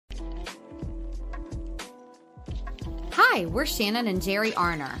Hi, we're Shannon and Jerry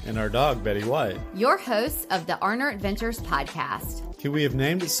Arner. And our dog, Betty White. Your hosts of the Arner Adventures podcast. Could we have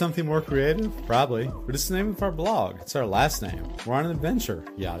named it something more creative? Probably. But it's the name of our blog. It's our last name. We're on an adventure.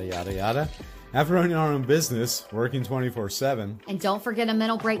 Yada, yada, yada. After owning our own business, working 24/7. And don't forget a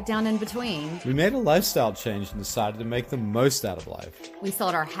mental breakdown in between. We made a lifestyle change and decided to make the most out of life. We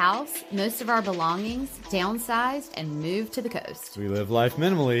sold our house, most of our belongings, downsized, and moved to the coast. We live life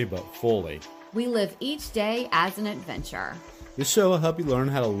minimally, but fully. We live each day as an adventure. This show will help you learn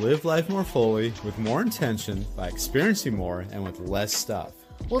how to live life more fully, with more intention, by experiencing more, and with less stuff.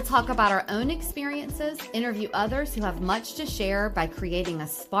 We'll talk about our own experiences, interview others who have much to share by creating a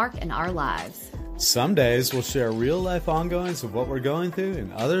spark in our lives. Some days we'll share real-life ongoings of what we're going through,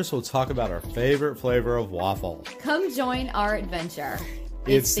 and others will talk about our favorite flavor of waffle. Come join our adventure.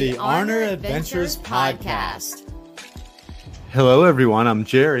 It's the Arner Adventures Podcast. Hello, everyone. I'm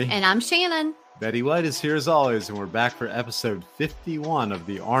Jerry. And I'm Shannon. Betty White is here as always, and we're back for episode 51 of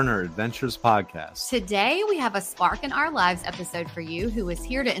the Arner Adventures Podcast. Today, we have a Spark in Our Lives episode for you who is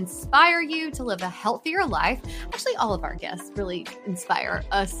here to inspire you to live a healthier life. Actually, all of our guests really inspire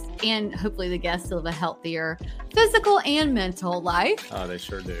us and hopefully the guests to live a healthier physical and mental life. Oh, they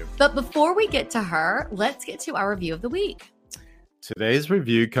sure do. But before we get to her, let's get to our review of the week. Today's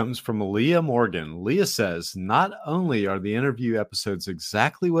review comes from Leah Morgan. Leah says, not only are the interview episodes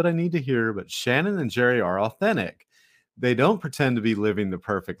exactly what I need to hear, but Shannon and Jerry are authentic. They don't pretend to be living the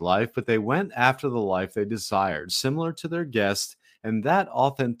perfect life, but they went after the life they desired, similar to their guest, and that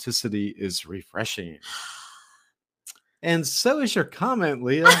authenticity is refreshing. And so is your comment,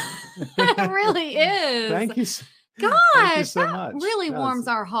 Leah. It really is. Thank you. Gosh, thank you so that much. really warms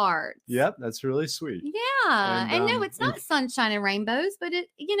our hearts. Yep, that's really sweet. Yeah, and no, it's not sunshine and rainbows, but it,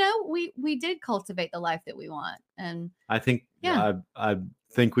 we did cultivate the life that we want, and I think, I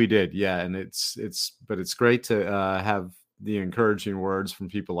think we did, yeah, and but it's great to have the encouraging words from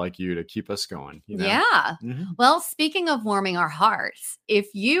people like you to keep us going. Yeah. Mm-hmm. Well, speaking of warming our hearts,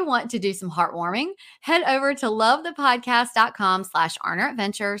 if you want to do some heartwarming, head over to lovethepodcast.com/Arner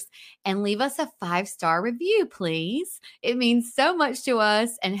Adventures and leave us a 5-star review, please. It means so much to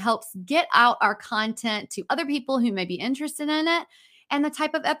us and helps get out our content to other people who may be interested in it and the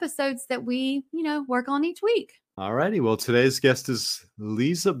type of episodes that we, work on each week. Alrighty, well, today's guest is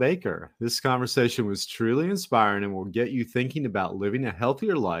Liza Baker. This conversation was truly inspiring and will get you thinking about living a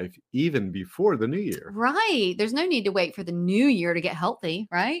healthier life even before the new year. Right. There's no need to wait for the new year to get healthy,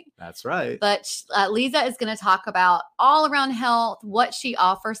 right? That's right. But Liza is going to talk about all around health, what she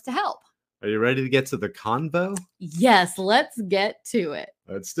offers to help. Are you ready to get to the convo? Yes, let's get to it.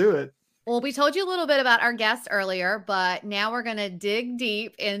 Let's do it. Well, we told you a little bit about our guest earlier, but now we're going to dig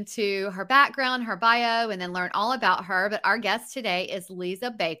deep into her background, her bio, and then learn all about her. But our guest today is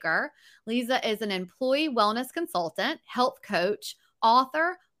Liza Baker. Liza is an employee wellness consultant, health coach,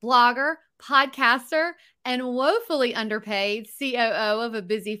 author, blogger, podcaster, and woefully underpaid COO of a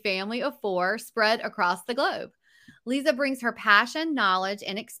busy family of 4 spread across the globe. Liza brings her passion, knowledge,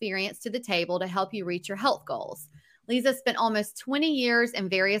 and experience to the table to help you reach your health goals. Liza spent almost 20 years in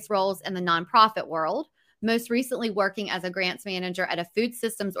various roles in the nonprofit world, most recently working as a grants manager at a food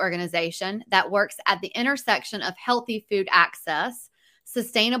systems organization that works at the intersection of healthy food access,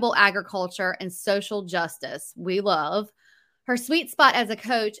 sustainable agriculture, and social justice. We love. Her sweet spot as a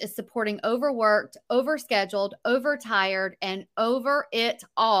coach is supporting overworked, overscheduled, overtired, and over it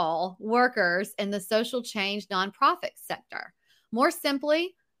all workers in the social change nonprofit sector. More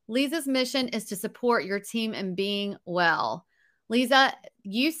simply, Liza's mission is to support your team in being well. Liza,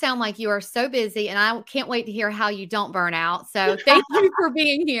 you sound like you are so busy, and I can't wait to hear how you don't burn out. So thank you for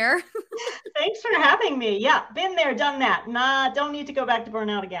being here. Thanks for having me. Yeah, been there, done that. Don't need to go back to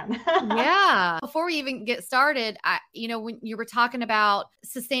burnout again. Yeah. Before we even get started, when you were talking about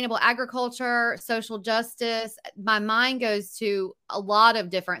sustainable agriculture, social justice, my mind goes to a lot of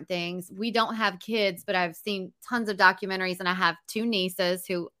different things. We don't have kids, but I've seen tons of documentaries, and I have 2 nieces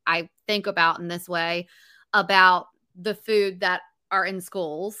who I think about in this way about the food that are in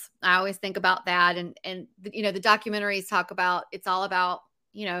schools. I always think about that. And the documentaries talk about, it's all about,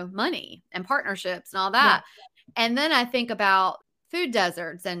 money and partnerships and all that. Yeah. And then I think about food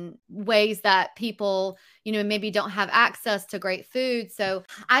deserts and ways that people, maybe don't have access to great food. So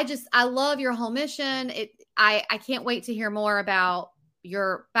I love your whole mission. I can't wait to hear more about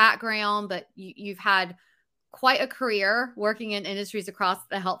your background, but you've had quite a career working in industries across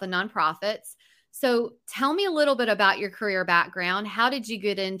the health and nonprofits. So tell me a little bit about your career background. How did you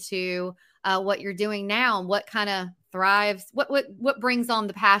get into what you're doing now, and what kind of thrives? What brings on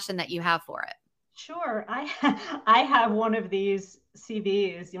the passion that you have for it? Sure. I have one of these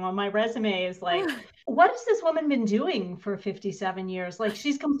CVs, my resume is like, what has this woman been doing for 57 years? Like,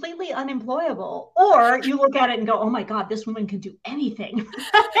 she's completely unemployable. Or you look at it and go, oh my God, this woman can do anything.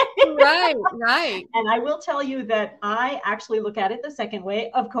 Right, right. And I will tell you that I actually look at it the second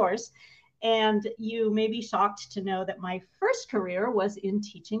way, of course. And you may be shocked to know that my first career was in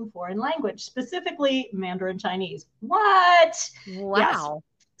teaching foreign language, specifically Mandarin Chinese. What? Yes. Wow.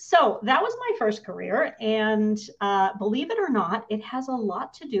 So that was my first career. And believe it or not, it has a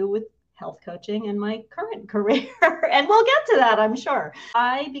lot to do with health coaching and my current career. And we'll get to that, I'm sure.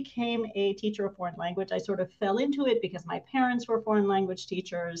 I became a teacher of foreign language. I sort of fell into it because my parents were foreign language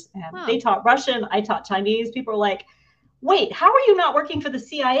teachers and they taught Russian. I taught Chinese. People were like, wait, how are you not working for the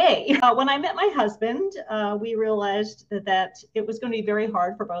CIA? When I met my husband, we realized that it was going to be very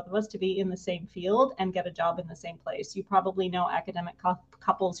hard for both of us to be in the same field and get a job in the same place. You probably know academic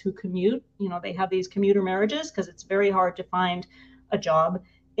couples who commute. They have these commuter marriages because it's very hard to find a job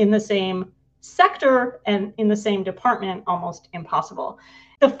in the same sector and in the same department, almost impossible.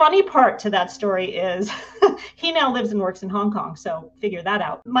 The funny part to that story is he now lives and works in Hong Kong, so figure that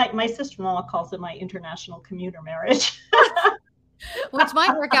out. My sister-in-law calls it my international commuter marriage. Which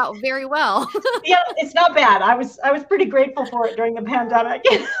might work out very well. Yeah, it's not bad. I was pretty grateful for it during the pandemic.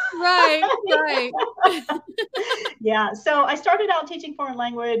 Right, right. Yeah, so I started out teaching foreign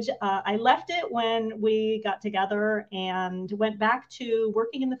language. I left it when we got together and went back to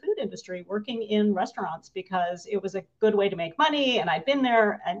working in the food industry, working in restaurants because it was a good way to make money. And I'd been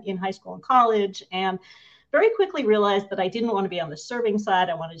there in high school and college and very quickly realized that I didn't want to be on the serving side.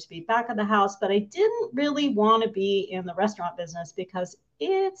 I wanted to be back of the house, but I didn't really want to be in the restaurant business because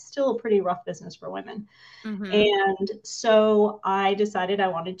it's still a pretty rough business for women. Mm-hmm. And so I decided I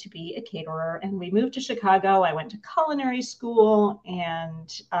wanted to be a caterer, and we moved to Chicago. I went to culinary school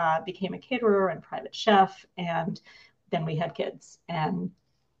and became a caterer and private chef. And then we had kids, and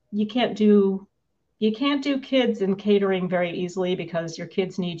you can't do kids and catering very easily because your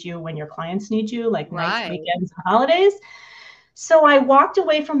kids need you when your clients need you, like nights, weekends, holidays. So I walked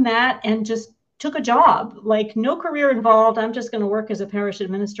away from that and just took a job, like no career involved. I'm just going to work as a parish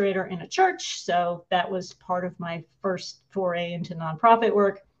administrator in a church. So that was part of my first foray into nonprofit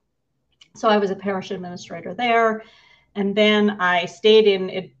work. So I was a parish administrator there. And then I stayed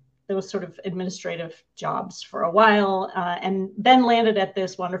in those sort of administrative jobs for a while, and then landed at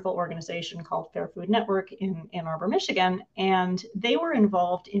this wonderful organization called Fair Food Network in Ann Arbor, Michigan. And they were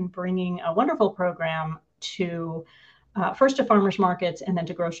involved in bringing a wonderful program to first to farmers markets and then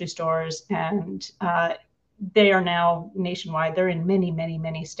to grocery stores. And they are now nationwide. They're in many, many,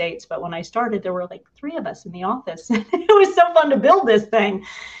 many states. But when I started, there were like 3 of us in the office. It was so fun to build this thing.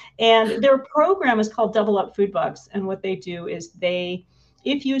 And their program is called Double Up Food Bucks. And what they do is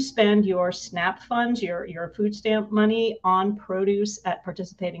if you spend your SNAP funds, your food stamp money on produce at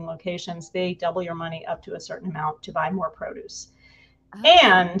participating locations, they double your money up to a certain amount to buy more produce.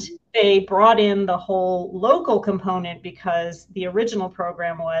 And they brought in the whole local component because the original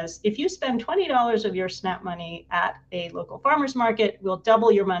program was, if you spend $20 of your SNAP money at a local farmer's market, we'll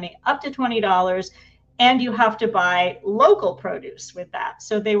double your money up to $20, and you have to buy local produce with that.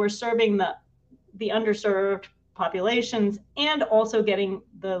 So they were serving the underserved populations and also getting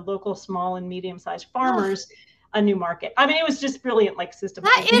the local small and medium-sized farmers a new market. I mean, it was just brilliant, like system.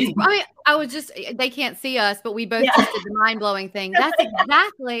 They can't see us, but we both just did the mind-blowing thing. That's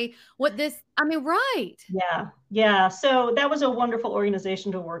exactly what right. Yeah. So that was a wonderful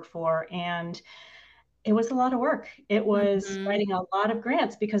organization to work for. And it was a lot of work. It was writing a lot of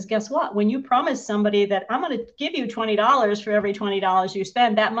grants because guess what? When you promise somebody that I'm going to give you $20 for every $20 you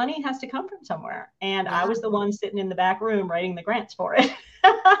spend, that money has to come from somewhere. And I was the one sitting in the back room writing the grants for it.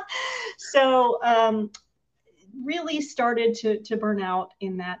 So really started to burn out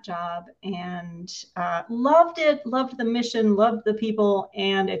in that job and loved it, loved the mission, loved the people,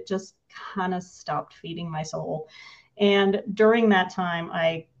 and it just kind of stopped feeding my soul. And during that time,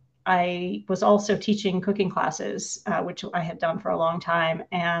 I was also teaching cooking classes, which I had done for a long time,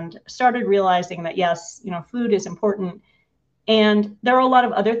 and started realizing that, yes, food is important. And there are a lot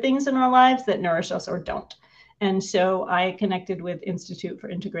of other things in our lives that nourish us or don't. And so I connected with Institute for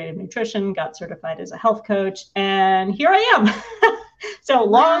Integrative Nutrition, got certified as a health coach, and here I am. So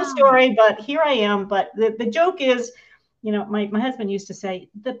long story, but here I am. But the joke is, my husband used to say,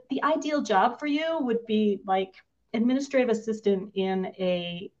 the ideal job for you would be like administrative assistant in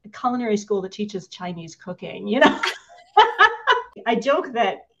a culinary school that teaches Chinese cooking, I joke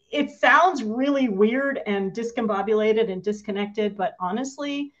that it sounds really weird and discombobulated and disconnected, but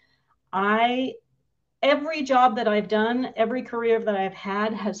honestly, every job that I've done, every career that I've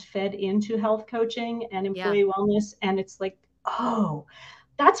had has fed into health coaching and employee wellness. And it's like oh,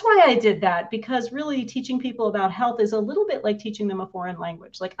 that's why I did that, because really teaching people about health is a little bit like teaching them a foreign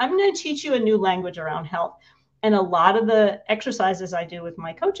language. Like, I'm going to teach you a new language around health. And a lot of the exercises I do with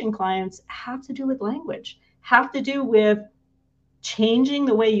my coaching clients have to do with language, have to do with changing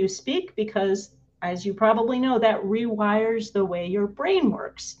the way you speak, because as you probably know, that rewires the way your brain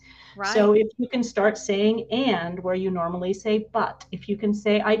works. So Right. if you can start saying and where you normally say but, if you can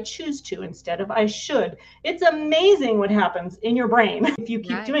say I choose to instead of I should, it's amazing what happens in your brain if you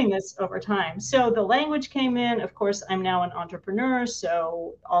keep Right. doing this over time. So the language came in. Of course, I'm now an entrepreneur,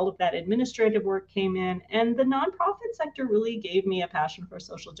 so all of that administrative work came in, and the nonprofit sector really gave me a passion for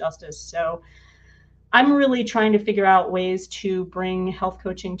social justice. So I'm really trying to figure out ways to bring health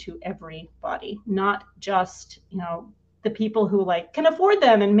coaching to everybody, not just, the people who like can afford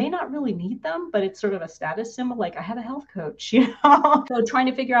them and may not really need them, but it's sort of a status symbol. Like, I have a health coach, So trying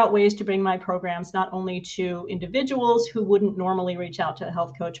to figure out ways to bring my programs not only to individuals who wouldn't normally reach out to a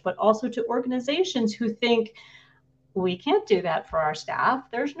health coach, but also to organizations who think, we can't do that for our staff.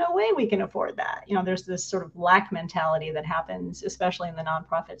 There's no way we can afford that. There's this sort of lack mentality that happens, especially in the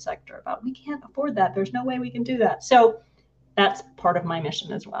nonprofit sector, about we can't afford that. There's no way we can do that. So that's part of my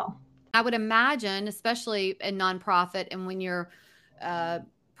mission as well. I would imagine, especially in nonprofit, and when you're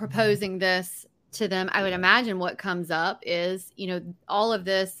proposing this to them, I would imagine what comes up is, all of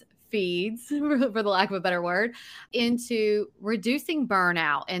this feeds, for the lack of a better word, into reducing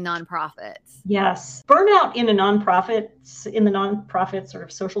burnout in nonprofits. Yes. Burnout in the nonprofit sort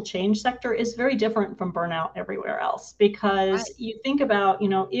of social change sector is very different from burnout everywhere else, because Right. you think about,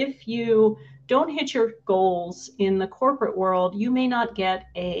 if you don't hit your goals in the corporate world, you may not get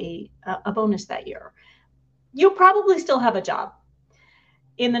a bonus that year. You'll probably still have a job.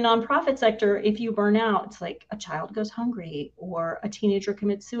 In the nonprofit sector, if you burn out, it's like a child goes hungry, or a teenager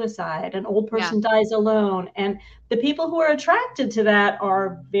commits suicide, an old Yeah. person dies alone. And the people who are attracted to that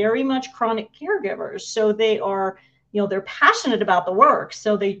are very much chronic caregivers. So they are, they're passionate about the work.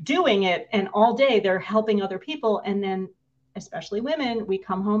 So they're doing it, and all day they're helping other people. And then, especially women, we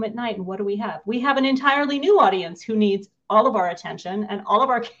come home at night, and what do we have? We have an entirely new audience who needs all of our attention and all of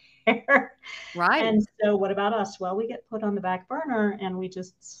our care. Right. And so what about us? Well, we get put on the back burner, and we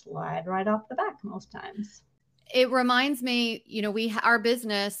just slide right off the back most times. It reminds me, our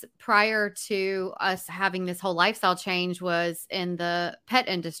business prior to us having this whole lifestyle change was in the pet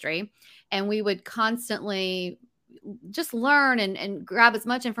industry. And we would constantly just learn and grab as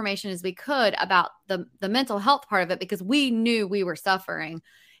much information as we could about the mental health part of it, because we knew we were suffering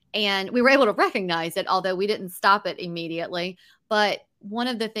and we were able to recognize it, although we didn't stop it immediately. But one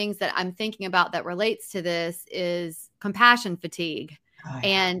of the things that I'm thinking about that relates to this is compassion fatigue. Oh, yeah.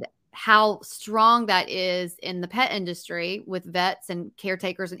 And how strong that is in the pet industry with vets and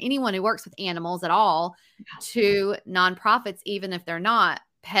caretakers and anyone who works with animals at all, to nonprofits, even if they're not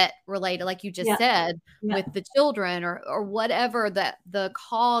pet related, like you just said, with the children or whatever that the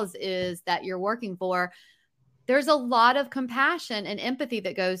cause is that you're working for. There's a lot of compassion and empathy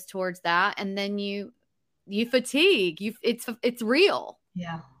that goes towards that. And then you fatigue. It's real.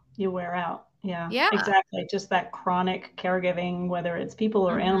 Yeah. You wear out. Yeah. Exactly. Just that chronic caregiving, whether it's people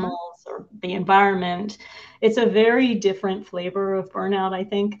or animals or the environment. It's a very different flavor of burnout, I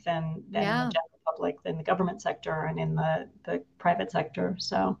think, than the general public, than the government sector and in the private sector.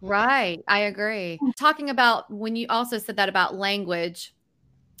 So right. I agree. Talking about, when you also said that about language,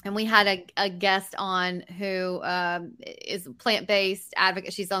 and we had a guest on who is a plant-based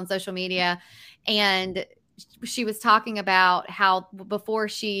advocate. She's on social media, and she was talking about how before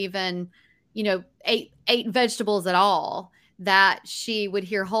she even, ate vegetables at all, that she would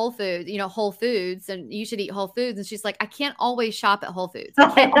hear Whole Foods, and you should eat Whole Foods. And she's like, I can't always shop at Whole Foods.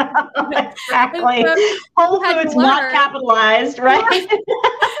 Exactly. So Whole Foods not capitalized, right? right.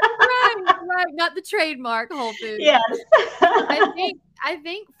 Not the trademark Whole Foods. Yes. I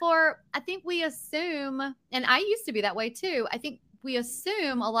think we assume, and I used to be that way too. I think we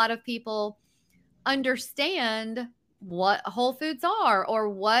assume a lot of people understand what Whole Foods are or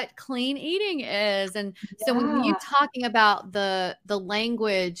what clean eating is. And so when you talking about the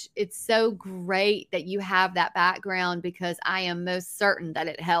language, it's so great that you have that background, because I am most certain that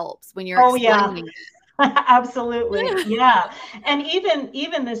it helps when you're explaining. Absolutely. Yeah. And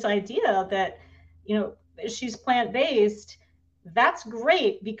even this idea that, she's plant-based, that's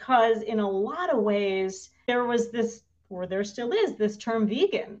great, because in a lot of ways there was this, or there still is this term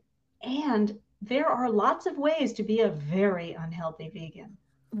vegan. And there are lots of ways to be a very unhealthy vegan.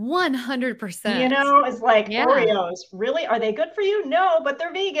 100%. It's like Oreos. Really? Are they good for you? No, but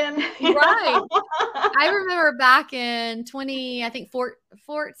they're vegan. Right. I remember back in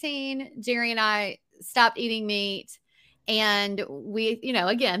 2014, Jerry and I stopped eating meat, And we,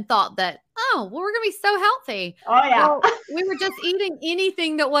 again, thought that, oh, well, we're going to be so healthy. Oh, yeah. Well, we were just eating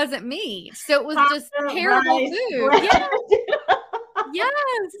anything that wasn't meat. So it was just Pasta, terrible rice, food. bread. Yes.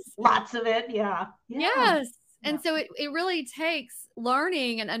 Lots of it. Yeah. Yes. And so it really takes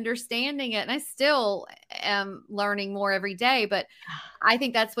learning and understanding it. And I still am learning more every day. But I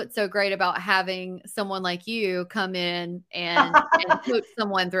think that's what's so great about having someone like you come in and coach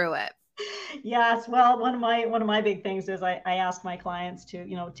someone through it. Yes. Well, one of my big things is I ask my clients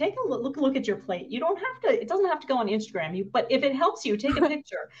to, take a look at your plate. You don't have to, it doesn't have to go on Instagram, but if it helps you, take a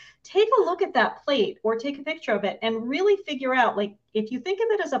picture, take a look at that plate or take a picture of it and really figure out, like, if you think of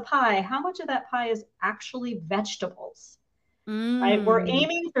it as a pie, how much of that pie is actually vegetables, right? We're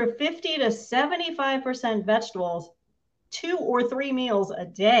aiming for 50 to 75% vegetables, 2 or 3 meals a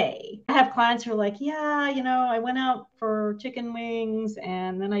day. I have clients who are like, yeah, I went out for chicken wings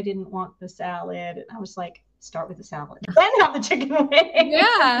and then I didn't want the salad. And I was like, start with the salad, then have the chicken wings.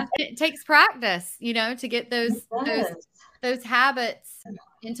 Yeah. It takes practice, to get those habits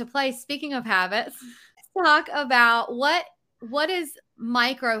into place. Speaking of habits, let's talk about what is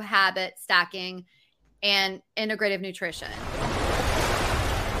micro habit stacking and integrative nutrition.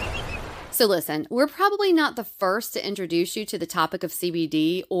 So listen, we're probably not the first to introduce you to the topic of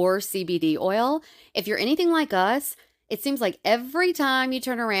CBD or CBD oil. If you're anything like us, it seems like every time you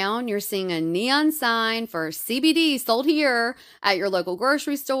turn around, you're seeing a neon sign for CBD sold here at your local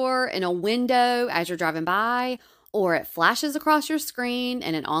grocery store, in a window as you're driving by, or it flashes across your screen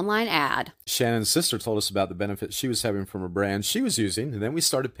in an online ad. Shannon's sister told us about the benefits she was having from a brand she was using, and then we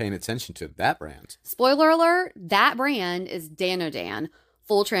started paying attention to that brand. Spoiler alert, that brand is Danodan.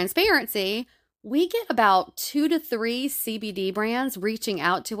 Full transparency, we get about 2 to 3 CBD brands reaching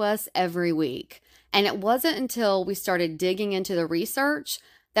out to us every week. And it wasn't until we started digging into the research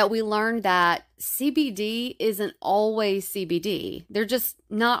that we learned that CBD isn't always CBD. They're just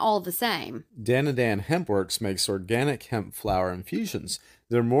not all the same. Danodan Hempworks makes organic hemp flower infusions.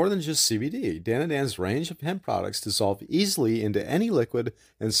 They're more than just CBD. Danodan's range of hemp products dissolve easily into any liquid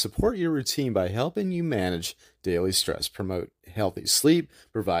and support your routine by helping you manage daily stress, promote healthy sleep,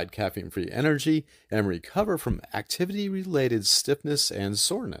 provide caffeine-free energy, and recover from activity-related stiffness and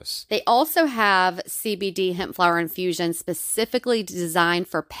soreness. They also have CBD hemp flower infusion specifically designed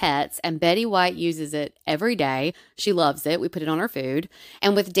for pets, and Betty White uses it every day. She loves it. We put it on her food.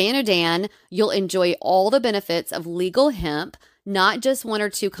 And with Danodan, you'll enjoy all the benefits of legal hemp, not just 1 or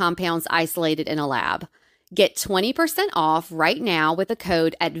 2 compounds isolated in a lab. Get 20% off right now with the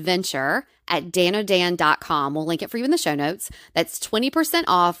code ADVENTURE at danodan.com. We'll link it for you in the show notes. That's 20%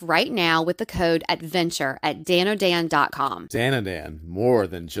 off right now with the code ADVENTURE at danodan.com. Danodan, more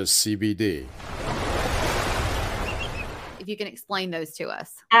than just CBD. If you can explain those to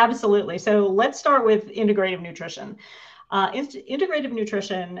us. Absolutely. So let's start with integrative nutrition. Integrative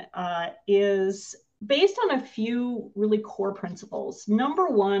nutrition is based on a few really core principles. Number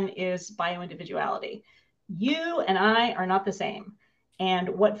one is bioindividuality. You and I are not the same. And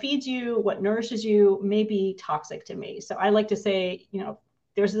what feeds you, what nourishes you may be toxic to me. So I like to say,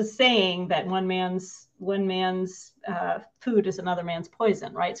 there's a saying that one man's food is another man's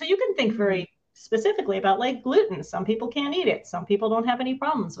poison, right? So you can think very specifically about, like, gluten. Some people can't eat it. Some people don't have any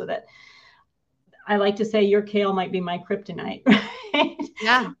problems with it. I like to say your kale might be my kryptonite, right?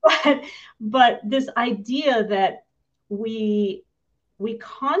 Yeah. But this idea that we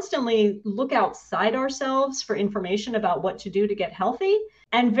constantly look outside ourselves for information about what to do to get healthy.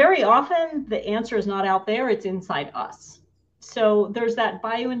 And very often the answer is not out there, it's inside us. So there's that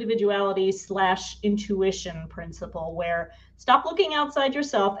bioindividuality / intuition principle where stop looking outside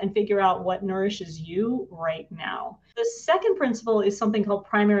yourself and figure out what nourishes you right now. The second principle is something called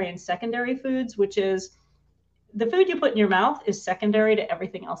primary and secondary foods, which is the food you put in your mouth is secondary to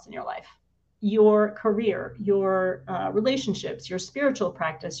everything else in your life. Your career, your relationships, your spiritual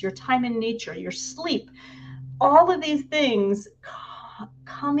practice, your time in nature, your sleep, all of these things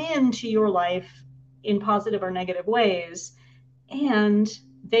come into your life in positive or negative ways, and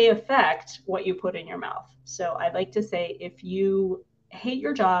they affect what you put in your mouth. So I like to say, if you hate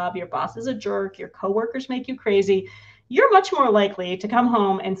your job, your boss is a jerk, your coworkers make you crazy, you're much more likely to come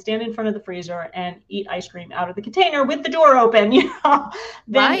home and stand in front of the freezer and eat ice cream out of the container with the door open,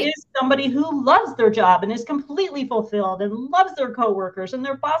 than is somebody who loves their job and is completely fulfilled and loves their coworkers and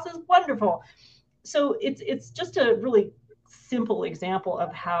their boss is wonderful. So it's just a really simple example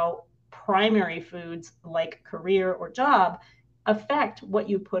of how primary foods like career or job affect what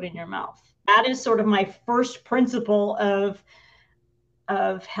you put in your mouth. That is sort of my first principle of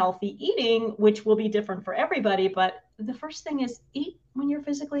healthy eating, which will be different for everybody. But the first thing is eat when you're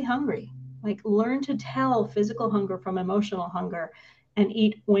physically hungry. Like, learn to tell physical hunger from emotional hunger and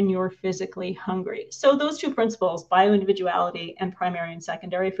eat when you're physically hungry. So those two principles, bioindividuality and primary and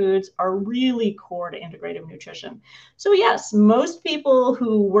secondary foods, are really core to integrative nutrition. So yes, most people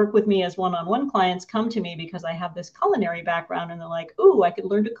who work with me as one-on-one clients come to me because I have this culinary background, and they're like, ooh, I could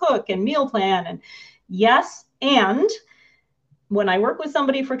learn to cook and meal plan. And yes, and when I work with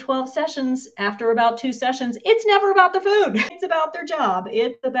somebody for 12 sessions, after about 2 sessions, it's never about the food. It's about their job.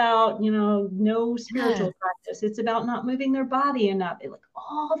 It's about, no spiritual practice. It's about not moving their body enough. Like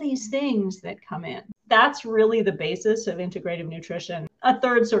all these things that come in. That's really the basis of integrative nutrition. A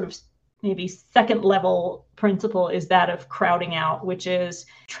third sort of maybe second level principle is that of crowding out, which is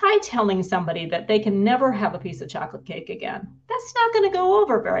try telling somebody that they can never have a piece of chocolate cake again. That's not going to go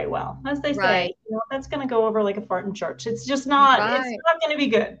over very well. As they say, that's going to go over like a fart in church. It's just not, it's not going to be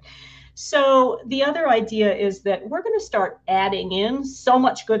good. So the other idea is that we're going to start adding in so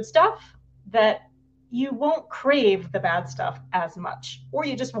much good stuff that you won't crave the bad stuff as much, or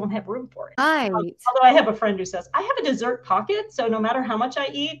you just won't have room for it. Although I have a friend who says, I have a dessert pocket, so no matter how much I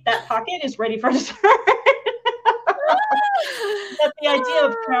eat, that pocket is ready for dessert. But the idea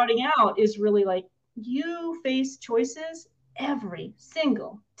of crowding out is really like, you face choices every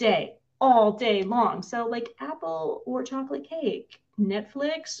single day, all day long. So like apple or chocolate cake,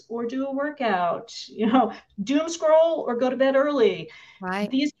 Netflix or do a workout, doom scroll or go to bed early.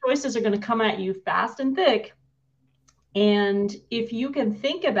 These choices are going to come at you fast and thick. And if you can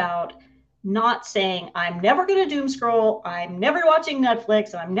think about not saying, I'm never going to doom scroll, I'm never watching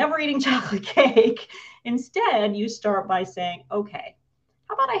Netflix, and I'm never eating chocolate cake. Instead, you start by saying, okay,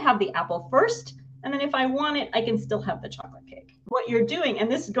 how about I have the apple first? And then if I want it, I can still have the chocolate cake. What you're doing,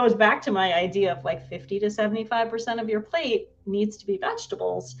 and this goes back to my idea of like 50 to 75% of your plate needs to be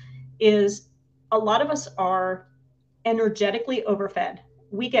vegetables, is a lot of us are energetically overfed.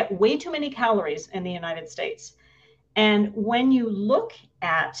 We get way too many calories in the United States. And when you look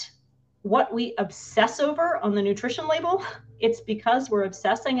at what we obsess over on the nutrition label, it's because we're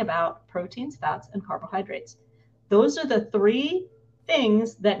obsessing about proteins, fats, and carbohydrates. Those are the three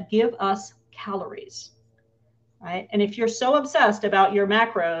things that give us calories, right? And if you're so obsessed about your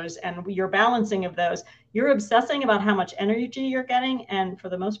macros and your balancing of those, you're obsessing about how much energy you're getting. And for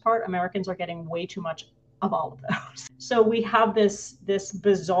the most part, Americans are getting way too much of all of those. So we have this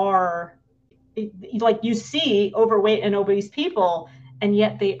bizarre, like you see overweight and obese people, and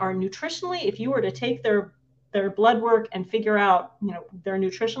yet they are nutritionally, if you were to take their blood work and figure out, their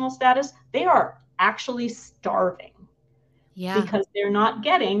nutritional status, they are actually starving. Yeah. Because they're not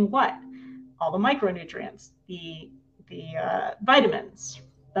getting what? All the micronutrients, the vitamins,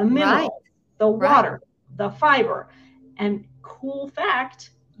 the minerals, the water, the fiber. And cool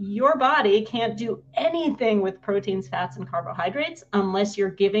fact, your body can't do anything with proteins, fats, and carbohydrates unless you're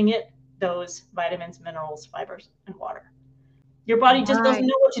giving it those vitamins, minerals, fibers, and water. Your body just doesn't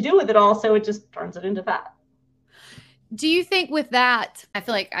know what to do with it all, so it just turns it into fat. Do you think with that, I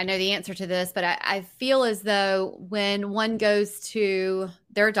feel like I know the answer to this, but I feel as though when one goes to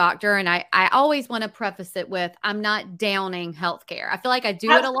their doctor, and I always want to preface it with, I'm not downing healthcare. I feel like I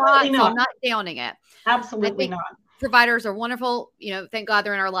do it a lot, so I'm not downing it. Absolutely not. Providers are wonderful. Thank God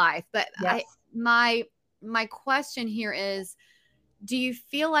they're in our life. But yes. My question here is, do you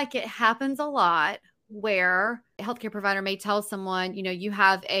feel like it happens a lot where a healthcare provider may tell someone, you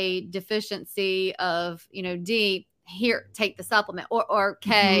have a deficiency of, D, here, take the supplement, or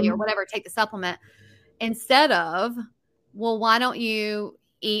K, or whatever, take the supplement, instead of, well, why don't you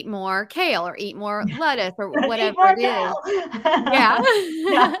eat more kale or eat more lettuce or whatever it is?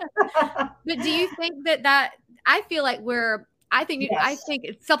 Yeah. But do you think that I feel like I think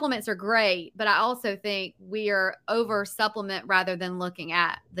supplements are great, but I also think we are over supplement rather than looking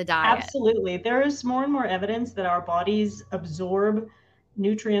at the diet. Absolutely. There is more and more evidence that our bodies absorb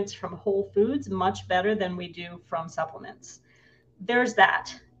nutrients from whole foods much better than we do from supplements. There's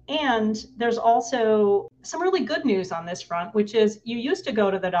that. And there's also some really good news on this front, which is you used to go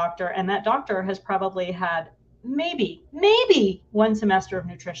to the doctor, and that doctor has probably had maybe one semester of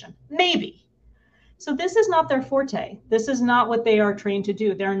nutrition, maybe. So this is not their forte. This is not what they are trained to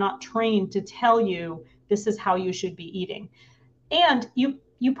do. They're not trained to tell you this is how you should be eating. And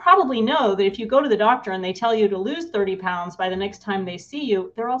you probably know that if you go to the doctor and they tell you to lose 30 pounds by the next time they see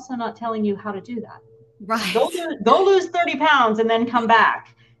you, they're also not telling you how to do that. Right. Go lose 30 pounds and then come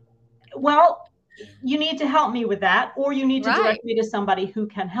back. Well, you need to help me with that, or you need to direct me to somebody who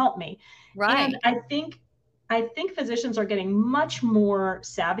can help me. Right. And I think physicians are getting much more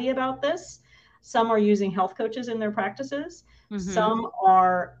savvy about this. Some are using health coaches in their practices. Some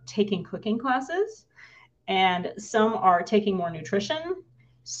are taking cooking classes, and some are taking more nutrition.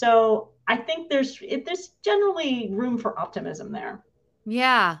 So I think there's generally room for optimism there.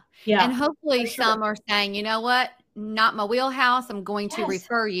 Yeah. Yeah, And hopefully for sure. some are saying, you know what? Not my wheelhouse. I'm going to Yes.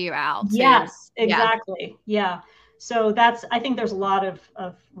 refer you out to. Yes, exactly. Yeah. So I think there's a lot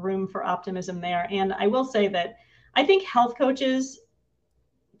of room for optimism there. And I will say that I think health coaches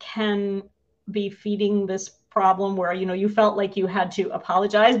can be feeding this problem where, you felt like you had to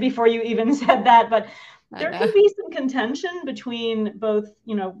apologize before you even said that. But I there can know. be some contention between both,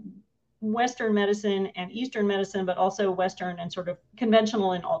 Western medicine and Eastern medicine, but also Western and sort of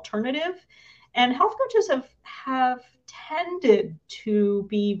conventional and alternative. And health coaches have tended to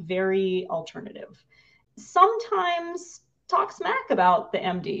be very alternative. Sometimes talk smack about the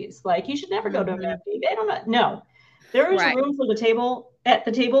MDs, like you should never go to an Mhm. MD. They don't know. No, there is Right. room for the table at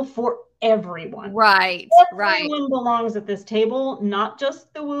the table for everyone. Right. Right. Everyone belongs at this table, not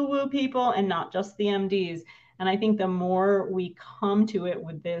just the woo-woo people and not just the MDs. And I think the more we come to it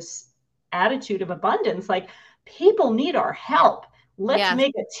with this attitude of abundance, like people need our help. Let's Yes.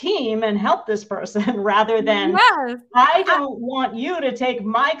 make a team and help this person rather than Yes. I don't want you to take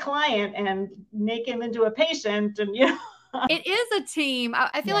my client and make him into a patient. And It is a team.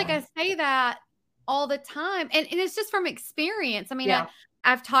 I feel like yeah, I say that all the time. And it's just from experience. I mean, yeah,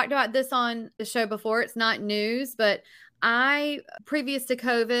 I've talked about this on the show before. It's not news, but previous to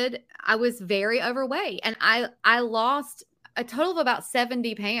COVID, I was very overweight and I lost a total of about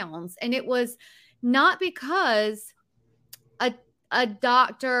 70 pounds. And it was not because a a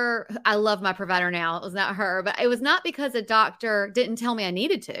doctor, I love my provider now. It was not her, but it was not because a doctor didn't tell me I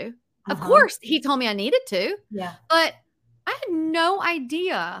needed to. Of course, he told me I needed to, yeah, but I had no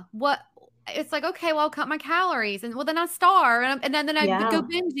idea what it's like. Okay, well, I'll cut my calories, and well, then I starve, and then I go yeah,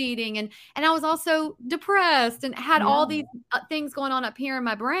 binge eating, and I was also depressed and had yeah, all these things going on up here in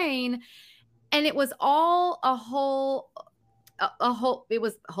my brain, and it was all a whole. It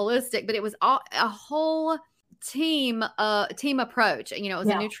was holistic, but it was all a whole team approach. It was a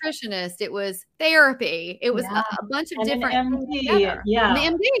yeah, nutritionist, it was therapy, it was yeah. a bunch of And an different things MD, together. And the yeah,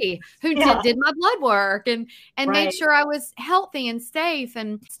 MD who yeah, did my blood work and made right. sure I was healthy and safe.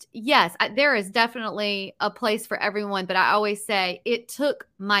 And yes, there is definitely a place for everyone, but I always say it took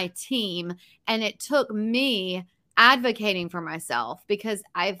my team and it took me advocating for myself, because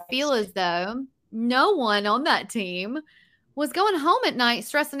I feel as though no one on that team was going home at night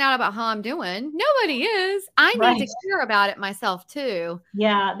stressing out about how I'm doing. Nobody is. I need Right. to care about it myself too.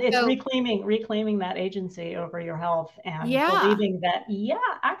 Yeah, it's So, reclaiming that agency over your health and yeah. believing that, yeah,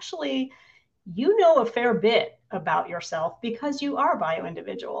 actually, you know a fair bit about yourself because you are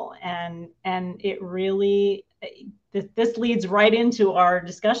bio-individual. And it really this leads right into our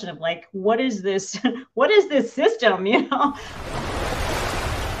discussion of like, what is this what is this system,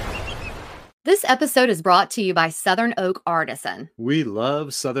 This episode is brought to you by Southern Oak Artisan. We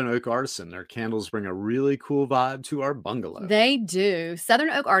love Southern Oak Artisan. Their candles bring a really cool vibe to our bungalow. They do.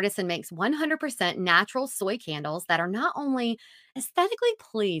 Southern Oak Artisan makes 100% natural soy candles that are not only aesthetically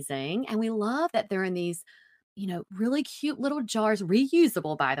pleasing, and we love that they're in these really cute little jars,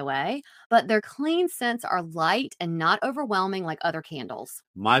 reusable, by the way, but their clean scents are light and not overwhelming like other candles.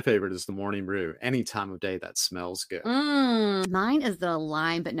 My favorite is the morning brew. Any time of day that smells good. Mine is the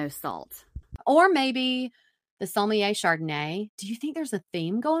lime, but no salt. Or maybe the Sommelier Chardonnay. Do you think there's a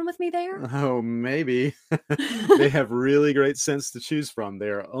theme going with me there? Oh, maybe. They have really great scents to choose from. They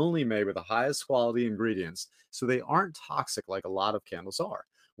are only made with the highest quality ingredients, so they aren't toxic like a lot of candles are.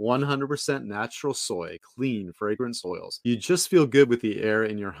 100% natural soy, clean fragrance oils. You just feel good with the air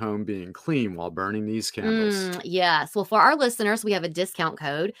in your home being clean while burning these candles. Yes. Well, for our listeners, we have a discount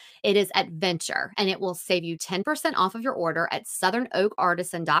code. It is Adventure, and it will save you 10% off of your order at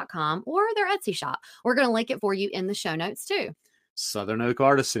southernoakartisan.com or their Etsy shop. We're going to link it for you in the show notes too. Southern Oak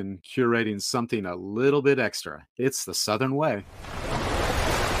Artisan, curating something a little bit extra. It's the Southern way.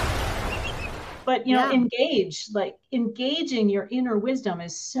 But engaging your inner wisdom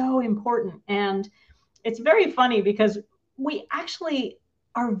is so important. And it's very funny because we actually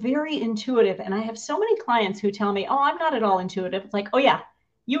are very intuitive. And I have so many clients who tell me, oh, I'm not at all intuitive. It's like, oh yeah,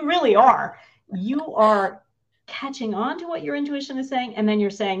 you really are. You are catching on to what your intuition is saying. And then you're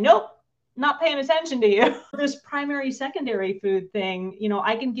saying, nope, not paying attention to you. This primary, secondary food thing,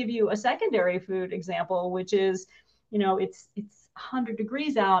 I can give you a secondary food example, which is, it's 100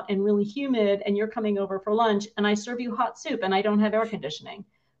 degrees out and really humid, and you're coming over for lunch, and I serve you hot soup and I don't have air conditioning.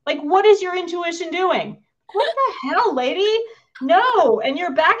 Like, what is your intuition doing? What the hell, lady? No. And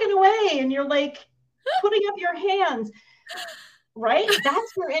you're backing away and you're like putting up your hands, right?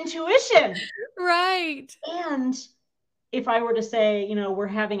 That's your intuition. Right. And if I were to say, we're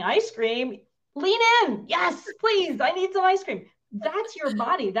having ice cream, lean in. Yes, please. I need some ice cream. That's your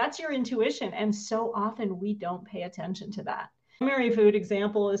body, that's your intuition. And so often we don't pay attention to that. Primary food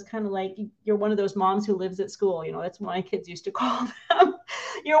example is kind of like you're one of those moms who lives at school. That's what my kids used to call them.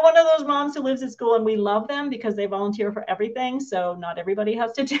 You're one of those moms who lives at school, and we love them because they volunteer for everything. So not everybody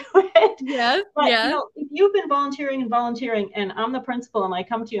has to do it. Yes, But yes. if you've been volunteering and I'm the principal and I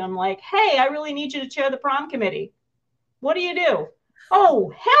come to you, I'm like, hey, I really need you to chair the prom committee. What do?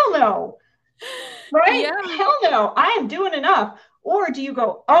 Oh, hell no. Right? Yeah. Hell no. I am doing enough. Or do you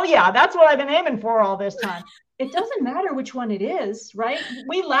go, oh yeah, that's what I've been aiming for all this time? It doesn't matter which one it is, right?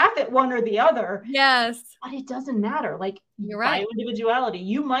 We laugh at one or the other. Yes. But it doesn't matter. Like, you're right. By individuality,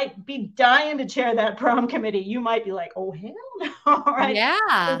 you might be dying to chair that prom committee. You might be like, oh, hell no. Right? Yeah.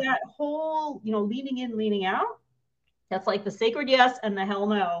 So that whole, leaning in, leaning out, that's like the sacred yes and the hell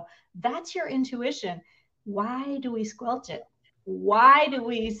no. That's your intuition. Why do we squelch it? Why do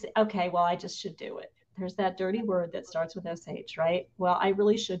we say, okay, well, I just should do it? There's that dirty word that starts with SH, right? Well, I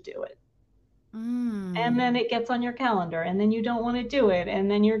really should do it. And then it gets on your calendar, and then you don't want to do it,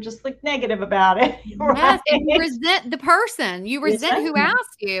 and then you're just like negative about it. Right? Yes, and you resent the person. You resent who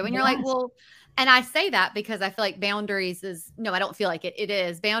asked you, and you're like, well, and I say that because I feel like boundaries I don't feel like it. It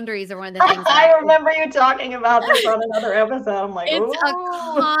is. Boundaries are one of the things. I remember you talking about this on another episode. I'm like, it's a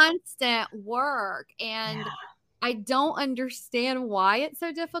constant work, and I don't understand why it's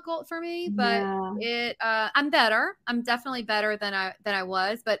so difficult for me, but I'm better. I'm definitely better than I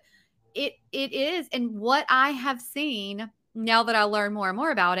was, but it is. And what I have seen now that I learn more and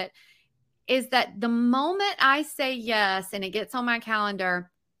more about it is that the moment I say yes and it gets on my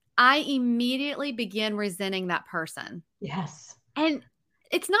calendar, I immediately begin resenting that person. Yes. And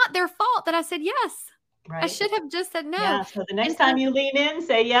it's not their fault that I said yes. Right. I should have just said no. Yeah, so the next time you lean in,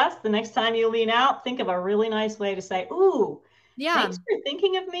 say yes. The next time you lean out, think of a really nice way to say, ooh, thanks for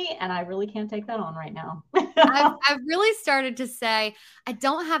thinking of me. And I really can't take that on right now. I've really started to say, I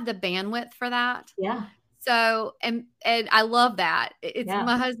don't have the bandwidth for that. Yeah. So, and I love that.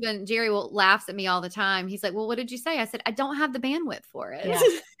 My husband, Jerry, laughs at me all the time. He's like, well, what did you say? I said, I don't have the bandwidth for it.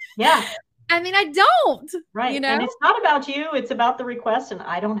 Yeah. I mean, I don't. Right. And it's not about you. It's about the request. And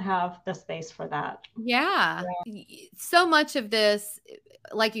I don't have the space for that. Yeah. So much of this,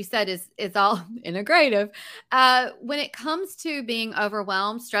 like you said, is all integrative. When it comes to being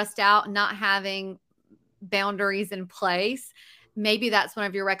overwhelmed, stressed out, not having boundaries in place, maybe that's one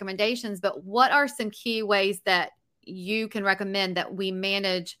of your recommendations. But what are some key ways that you can recommend that we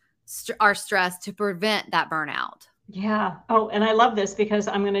manage our stress to prevent that burnout? Yeah. Oh, and I love this because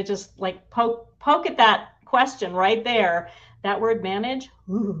I'm going to just like poke at that question right there. That word manage.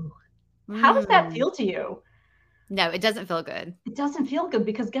 Ooh. How does that feel to you? No, it doesn't feel good. It doesn't feel good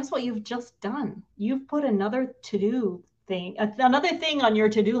because guess what you've just done? You've put another to-do thing, another thing on your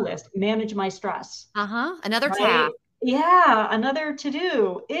to-do list, manage my stress. Another task. Yeah, another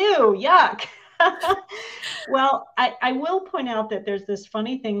to-do. Ew, yuck. Well, I will point out that there's this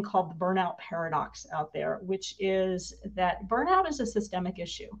funny thing called the burnout paradox out there, which is that burnout is a systemic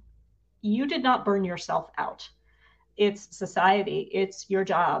issue. You did not burn yourself out. It's society, it's your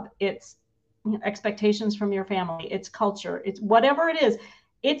job, it's expectations from your family, it's culture, it's whatever it is.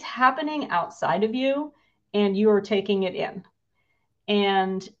 It's happening outside of you and you are taking it in.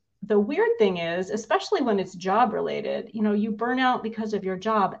 And the weird thing is, especially when it's job related, you burn out because of your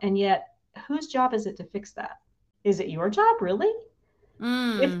job, and yet whose job is it to fix that? Is it your job, really?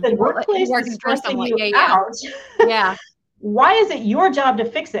 If the workplace is stressing you out, why is it your job to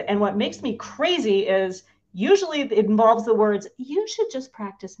fix it? And what makes me crazy is usually it involves the words, you should just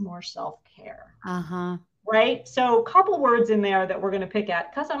practice more self-care. Right? So a couple words in there that we're going to pick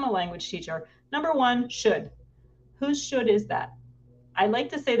at, because I'm a language teacher. Number one, should. Whose should is that? I like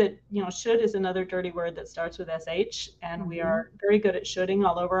to say that, should is another dirty word that starts with SH, and we are very good at shoulding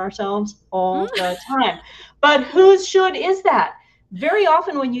all over ourselves all the time. But whose should is that? Very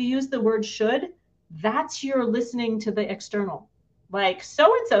often when you use the word should, that's you're listening to the external. Like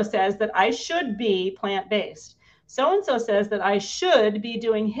so-and-so says that I should be plant-based. So-and-so says that I should be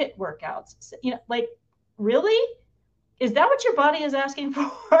doing HIIT workouts. Like, really? Is that what your body is asking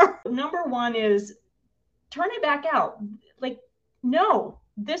for? Number one is turn it back out. Like, no,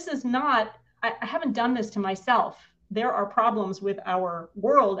 this is not, I haven't done this to myself. There are problems with our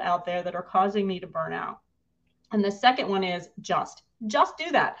world out there that are causing me to burn out. And the second one is just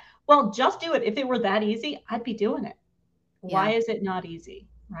do that. Well, just do it. If it were that easy, I'd be doing it. Why is it not easy?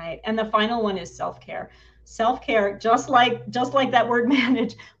 Right. And the final one is self-care. Self-care, just like that word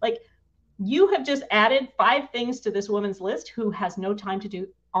manage, like you have just added 5 things to this woman's list who has no time to do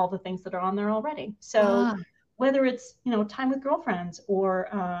all the things that are on there already. So whether it's, time with girlfriends or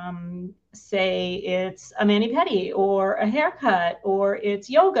say it's a mani-pedi or a haircut or it's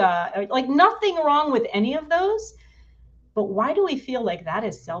yoga, like nothing wrong with any of those. But why do we feel like that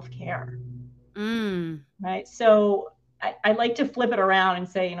is self-care? Right? So I like to flip it around and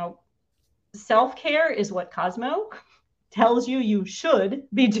say, self-care is what Cosmo tells you should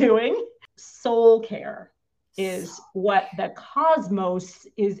be doing. Soul care is what the cosmos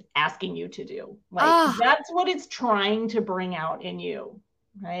is asking you to do. Like that's what it's trying to bring out in you.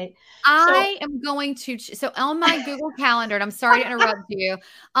 Right. I am going to, so on my Google Calendar, and I'm sorry to interrupt you,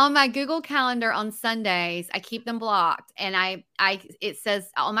 on my Google Calendar on Sundays, I keep them blocked, and it says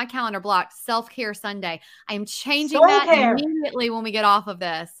on my calendar blocked Self-Care Sunday. I am changing that immediately when we get off of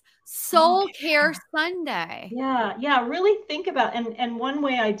this. Soul Care Sunday. Yeah. Yeah. Really think about, and one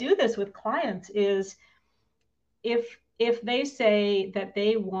way I do this with clients is if they say that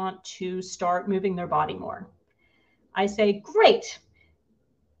they want to start moving their body more, I say, great.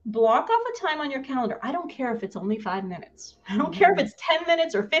 Block off a time on your calendar. I don't care if it's only 5 minutes. I don't care if it's 10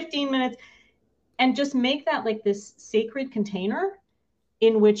 minutes or 15 minutes. And just make that like this sacred container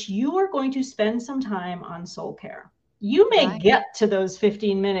in which you are going to spend some time on soul care. You may get to those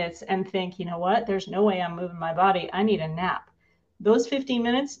 15 minutes and think, you know what? There's no way I'm moving my body. I need a nap. Those 15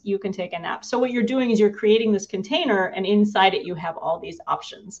 minutes, you can take a nap. So what you're doing is you're creating this container, and inside it, you have all these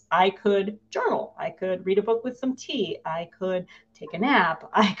options. I could journal. I could read a book with some tea. I could take a nap.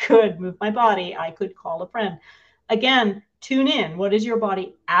 I could move my body. I could call a friend. Again, tune in. What is your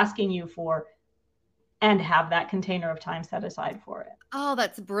body asking you for? And have that container of time set aside for it. Oh,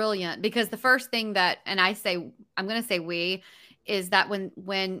 that's brilliant. Because the first thing that, and I'm going to say we, is that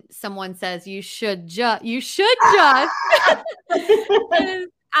when someone says you should just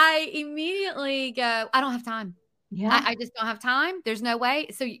I immediately go, I don't have time. Yeah. I just don't have time. There's no way.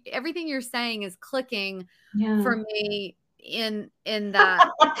 So everything you're saying is clicking for me in that.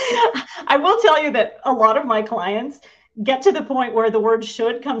 I will tell you that a lot of my clients get to the point where the word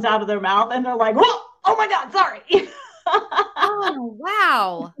should comes out of their mouth and they're like, whoa, oh my God, sorry. Oh,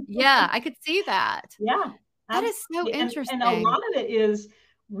 wow. Yeah, I could see that. Yeah. That is so interesting. And a lot of it is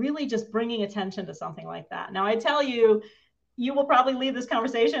really just bringing attention to something like that. Now, I tell you, you will probably leave this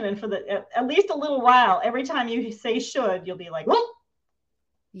conversation, and for at least a little while, every time you say should, you'll be like, whoa.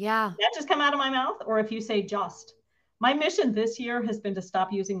 Yeah. That just come out of my mouth. Or if you say just. My mission this year has been to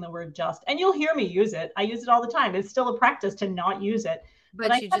stop using the word just. And you'll hear me use it. I use it all the time. It's still a practice to not use it.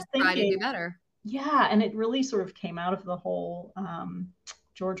 But you just try to do better. Yeah. And it really sort of came out of the whole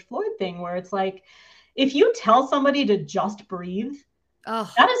George Floyd thing, where it's like, if you tell somebody to just breathe,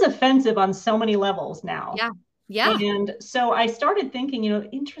 that is offensive on so many levels now. Yeah. Yeah. And so I started thinking,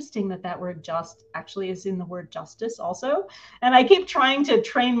 interesting that word just actually is in the word justice also. And I keep trying to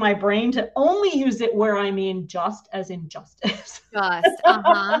train my brain to only use it where I mean just as in justice. Just.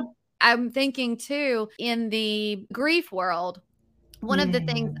 I'm thinking too, in the grief world, one of the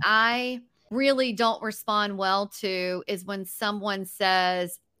things I really don't respond well to is when someone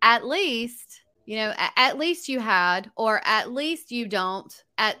says, at least you had, or at least you don't.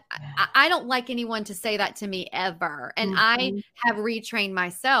 I don't like anyone to say that to me ever. And I have retrained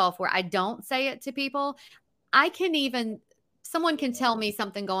myself where I don't say it to people. Someone can tell me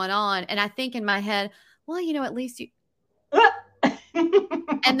something going on, and I think in my head, well, at least you.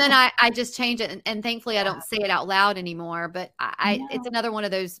 And then I just change it. And thankfully I don't say it out loud anymore, but it's another one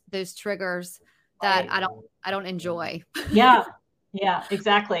of those triggers that I don't enjoy. Yeah. Yeah,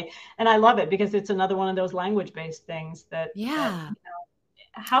 exactly. And I love it because it's another one of those language-based things that,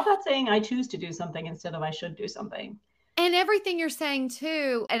 how about saying I choose to do something instead of I should do something? And everything you're saying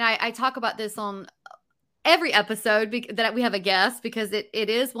too, and I talk about this on every episode that we have a guest, because it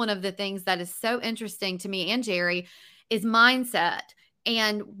is one of the things that is so interesting to me and Jerry is mindset.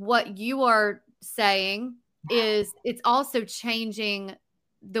 And what you are saying is it's also changing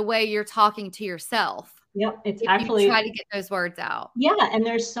the way you're talking to yourself. Yep, it's actually try to get those words out. Yeah, and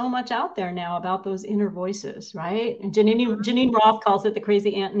there's so much out there now about those inner voices, right? And Janine Roth calls it the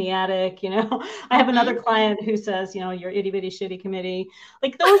crazy ant in the attic. I have another client who says, your itty bitty shitty committee,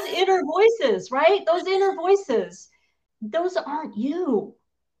 like those inner voices, right? Those inner voices, those aren't you.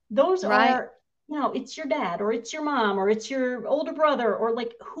 Those are, it's your dad, or it's your mom, or it's your older brother, or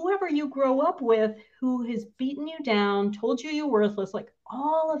like whoever you grow up with who has beaten you down, told you're worthless, like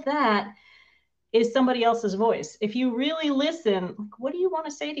all of that is somebody else's voice. If you really listen, like, what do you want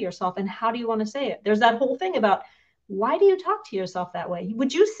to say to yourself and how do you want to say it? There's that whole thing about, why do you talk to yourself that way?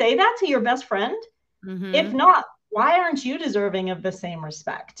 Would you say that to your best friend? Mm-hmm. If not, why aren't you deserving of the same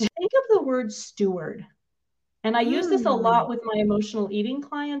respect? Think of the word steward. And I use this a lot with my emotional eating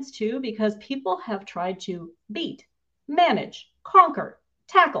clients too, because people have tried to beat, manage, conquer,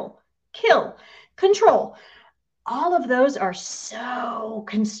 tackle kill, control. All of those are so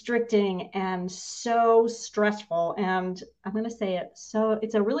constricting and so stressful. And I'm going to say it. So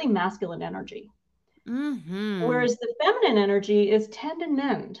it's a really masculine energy. Whereas the feminine energy is tend and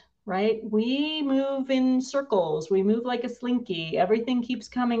mend, right? We move in circles. We move like a slinky. Everything keeps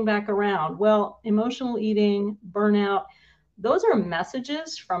coming back around. Well, emotional eating, burnout, those are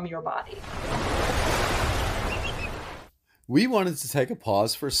messages from your body. We wanted to take a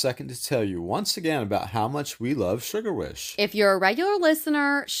pause for a second to tell you once again about how much we love Sugar Wish. If you're a regular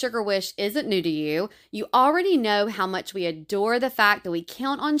listener, Sugar Wish isn't new to you. You already know how much we adore the fact that we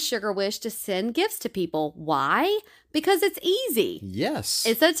count on Sugar Wish to send gifts to people. Why? Because it's easy. Yes.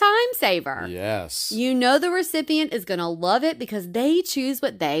 It's a time saver. Yes. You know the recipient is going to love it because they choose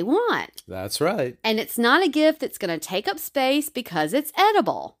what they want. That's right. And it's not a gift that's going to take up space because it's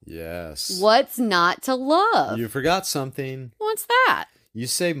edible. Yes. What's not to love? You forgot something. What's that? You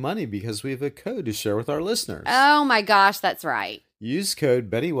save money because we have a code to share with our listeners. Oh my gosh, that's right. Use code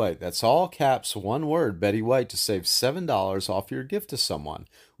Betty White. That's all caps, one word, Betty White, to save $7 off your gift to someone.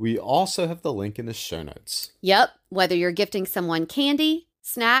 We also have the link in the show notes. Yep. Whether you're gifting someone candy,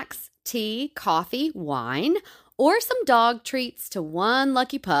 snacks, tea, coffee, wine, or some dog treats to one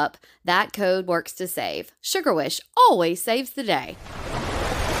lucky pup, that code works to save. Sugar Wish always saves the day.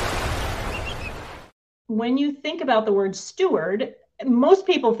 When you think about the word steward, most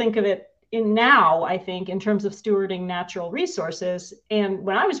people think of it I think, in terms of stewarding natural resources. And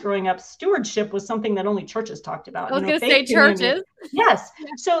when I was growing up, stewardship was something that only churches talked about. I was going to say churches. Yes.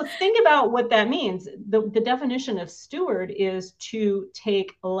 So think about what that means. The definition of steward is to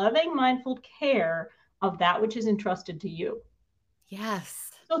take loving, mindful care of that which is entrusted to you.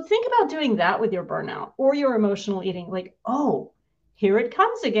 Yes. So think about doing that with your burnout or your emotional eating. Like, oh, here it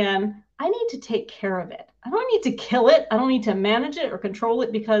comes again. I need to take care of it. I don't need to kill it. I don't need to manage it or control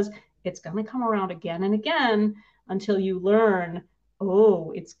it, because it's going to come around again and again until you learn,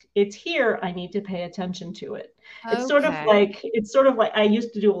 oh, it's here. I need to pay attention to it. Okay. It's sort of like I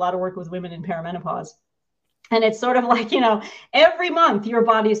used to do a lot of work with women in perimenopause. And it's sort of like, every month your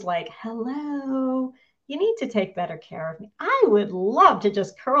body's like, hello, you need to take better care of me. I would love to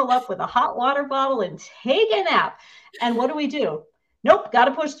just curl up with a hot water bottle and take a nap. And what do? Nope, got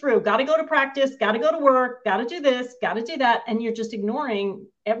to push through, got to go to practice, got to go to work, got to do this, got to do that. And you're just ignoring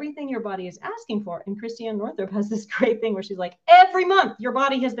everything your body is asking for. And Christiane Northrup has this great thing where she's like, every month your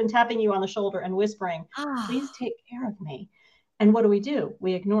body has been tapping you on the shoulder and whispering, please take care of me. And what do?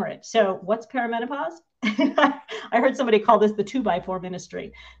 We ignore it. So what's perimenopause? I heard somebody call this the 2x4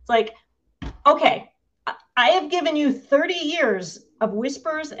 ministry. It's like, okay, I have given you 30 years of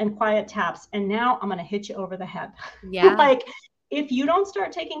whispers and quiet taps, and now I'm going to hit you over the head. Yeah. Like, if you don't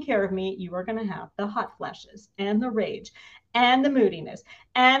start taking care of me, you are going to have the hot flashes and the rage and the moodiness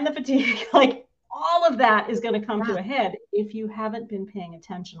and the fatigue. Like, all of that is going to come to a head if you haven't been paying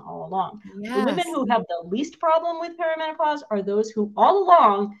attention all along. Yes. The women who have the least problem with perimenopause are those who all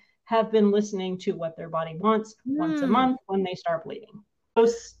along have been listening to what their body wants once a month when they start bleeding. So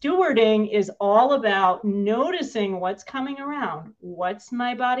stewarding is all about noticing what's coming around, what's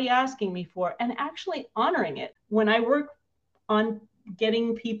my body asking me for, and actually honoring it. When I work on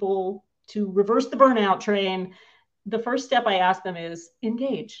getting people to reverse the burnout train, the first step I ask them is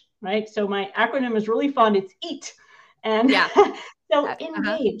engage, right? So my acronym is really fun. It's EAT. And so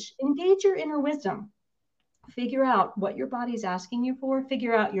engage your inner wisdom. Figure out what your body's asking you for,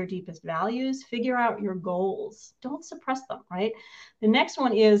 figure out your deepest values, figure out your goals. Don't suppress them, right? The next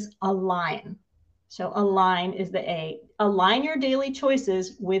one is align. So align is the A. Align your daily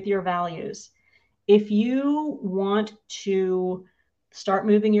choices with your values. If you want to start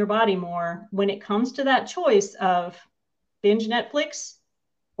moving your body more, when it comes to that choice of binge Netflix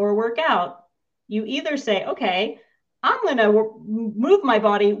or work out, you either say, okay, I'm going to move my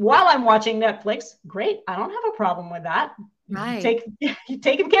body while I'm watching Netflix. Great. I don't have a problem with that. Right.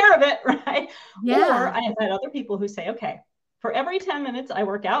 Taking care of it, right? Yeah. Or I have had other people who say, okay, for every 10 minutes I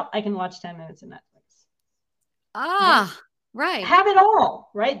work out, I can watch 10 minutes of Netflix. Right. Have it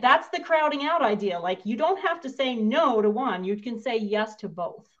all, right? That's the crowding out idea. Like, you don't have to say no to one. You can say yes to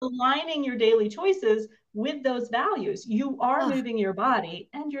both. Aligning your daily choices with those values, you are moving your body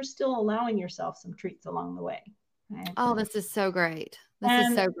and you're still allowing yourself some treats along the way. Right? Oh, this is so great. This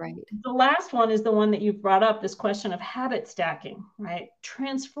is so great. The last one is the one that you've brought up, this question of habit stacking, right?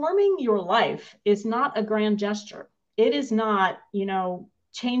 Transforming your life is not a grand gesture. It is not,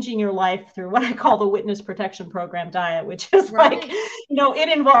 changing your life through what I call the witness protection program diet, which is like,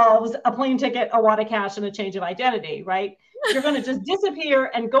 it involves a plane ticket, a wad of cash, and a change of identity, right? You're going to just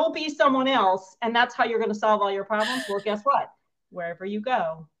disappear and go be someone else. And that's how you're going to solve all your problems. Well, guess what? Wherever you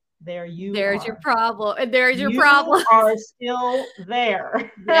go, there you There's are. your problem. And there's your You problem. are still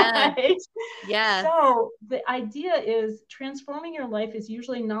there. Yes. Right? Yes. So the idea is transforming your life is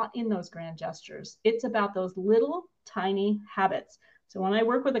usually not in those grand gestures. It's about those little tiny habits. So when I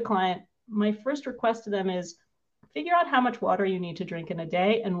work with a client, my first request to them is figure out how much water you need to drink in a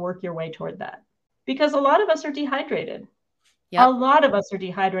day and work your way toward that. Because a lot of us are dehydrated. Yep. A lot of us are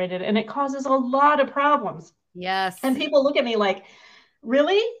dehydrated, and it causes a lot of problems. Yes. And people look at me like,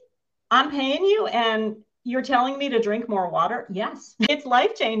 really? I'm paying you and you're telling me to drink more water? Yes. It's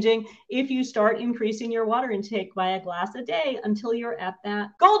life-changing if you start increasing your water intake by a glass a day until you're at that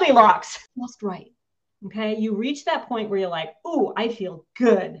Goldilocks, just right. Okay. You reach that point where you're like, ooh, I feel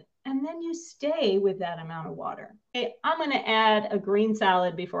good. And then you stay with that amount of water. Okay, I'm going to add a green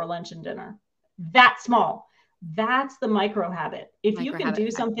salad before lunch and dinner. That small. That's the micro habit. If you can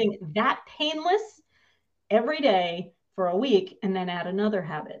do something that painless every day for a week and then add another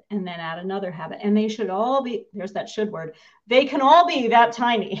habit and then add another habit, and they should all be, there's that should word, they can all be that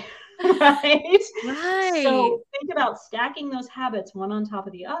tiny. Right? So think about stacking those habits one on top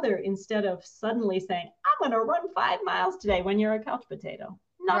of the other instead of suddenly saying, I'm going to run 5 miles today when you're a couch potato.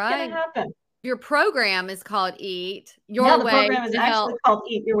 Not going to happen. Your program is called Eat Your Way. The program is actually called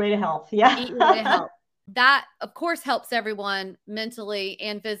Eat Your Way to Health. Yeah. Eat Your Way to Health. That, of course, helps everyone mentally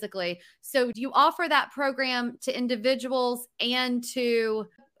and physically. So do you offer that program to individuals and to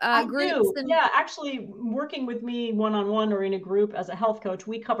groups? Yeah, actually, working with me one-on-one or in a group as a health coach,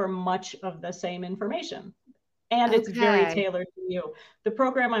 we cover much of the same information. And it's very tailored to you. The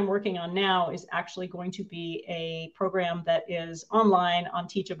program I'm working on now is actually going to be a program that is online on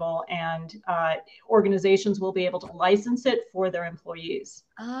Teachable, and organizations will be able to license it for their employees.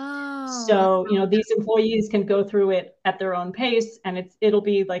 Oh. So, these employees can go through it at their own pace, and it'll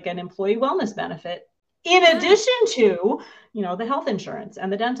be like an employee wellness benefit in addition to, the health insurance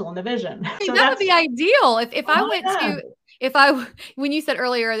and the dental and the vision. So that would be ideal. If I went to, when you said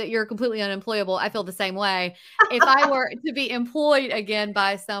earlier that you're completely unemployable, I feel the same way. If I were to be employed again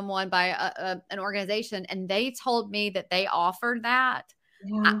by someone, by an organization, and they told me that they offered that,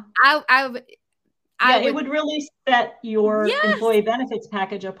 it would really set your employee benefits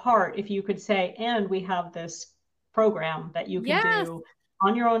package apart if you could say, and we have this program that you can do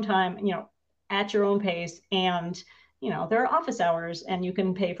on your own time, at your own pace, and there are office hours and you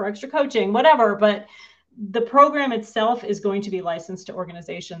can pay for extra coaching, whatever, but the program itself is going to be licensed to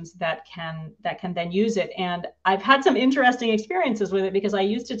organizations that can then use it. And I've had some interesting experiences with it because I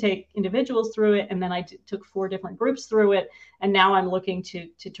used to take individuals through it, and then I took 4 different groups through it, and now I'm looking to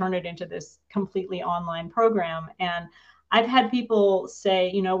turn it into this completely online program. And I've had people say,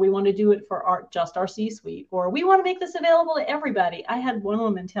 we want to do it for just our C-suite, or we want to make this available to everybody. I had one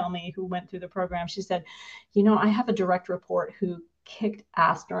woman tell me who went through the program, she said, I have a direct report who kicked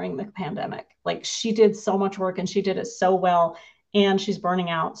ass during the pandemic. Like, she did so much work and she did it so well, and she's burning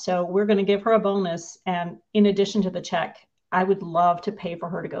out. So we're going to give her a bonus. And in addition to the check, I would love to pay for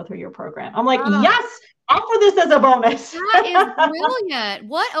her to go through your program. I'm like, yes, offer this as a bonus. That is brilliant.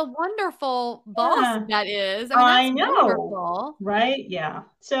 What a wonderful boss that is. I know. Wonderful. Right? Yeah.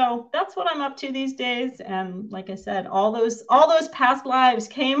 So that's what I'm up to these days. And like I said, all those past lives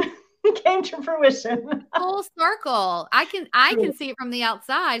came to fruition. Full circle. I can see it from the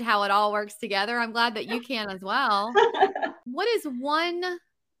outside how it all works together. I'm glad that you can as well. What is one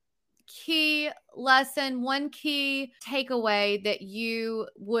key lesson, one key takeaway that you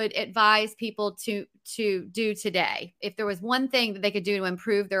would advise people to do today? If there was one thing that they could do to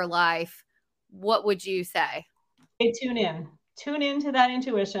improve their life, what would you say? Hey, tune into that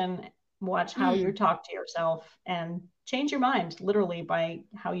intuition, watch how you talk to yourself, and change your mind literally by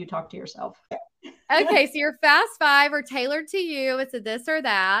how you talk to yourself. Okay, so your fast 5 are tailored to you. It's a this or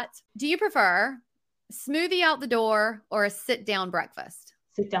that. Do you prefer smoothie out the door or a sit down breakfast?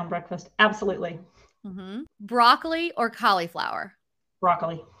 Sit down breakfast. Absolutely. Mm-hmm. Broccoli or cauliflower?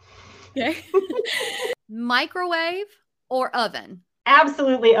 Broccoli. Okay. Microwave or oven?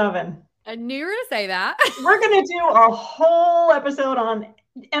 Absolutely oven. I knew you were going to say that. We're going to do a whole episode on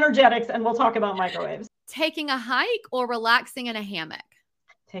energetics, and we'll talk about microwaves. Taking a hike or relaxing in a hammock?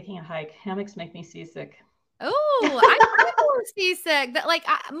 Taking a hike. Hammocks make me seasick. Oh, I'm more seasick.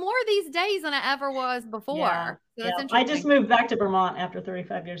 More these days than I ever was before. Yeah, so that's interesting. I just moved back to Vermont after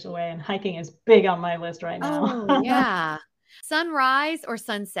 35 years away, and hiking is big on my list right now. Oh, yeah. Sunrise or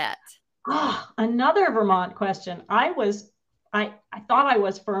sunset? Another Vermont question. I thought I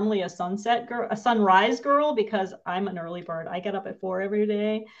was firmly a sunrise girl because I'm an early bird. I get up at 4 every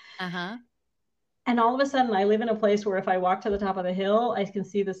day. And all of a sudden, I live in a place where if I walk to the top of the hill, I can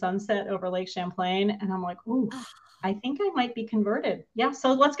see the sunset over Lake Champlain. And I'm like, ooh, I think I might be converted. Yeah.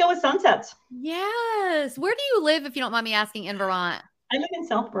 So let's go with sunsets. Yes. Where do you live, if you don't mind me asking, in Vermont? I live in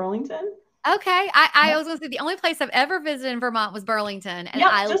South Burlington. Okay. I was going to say the only place I've ever visited in Vermont was Burlington, and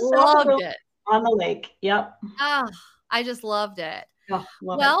Yep, I just loved it. On the lake. Yep. Oh, I just loved it. Oh,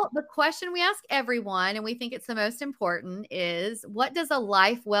 well, the question we ask everyone, and we think it's the most important, is what does a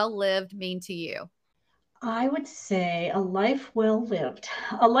life well lived mean to you? I would say a life well lived.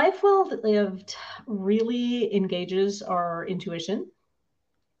 A life well lived really engages our intuition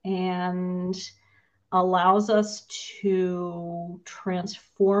and allows us to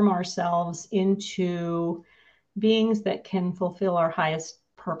transform ourselves into beings that can fulfill our highest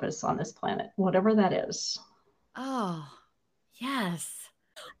purpose on this planet, whatever that is. Oh, yes.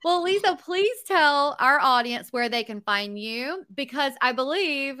 Well, Liza, please tell our audience where they can find you, because I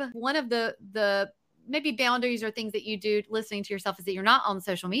believe one of the maybe boundaries or things that you do listening to yourself is that you're not on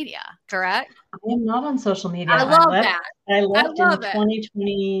social media, correct? I am not on social media. I love that. I left in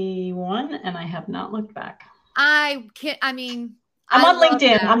 2021 and I have not looked back. I'm on LinkedIn.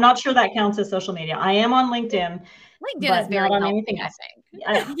 That. I'm not sure that counts as social media. I am on LinkedIn. LinkedIn is very not on healthy, anything else.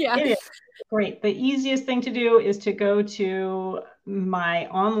 I think. Yeah. It is. Great. The easiest thing to do is to go to my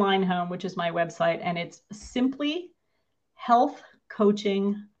online home, which is my website, and it's simply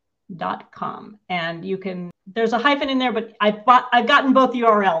healthcoaching.com. And you can, there's a hyphen in there, but I've gotten both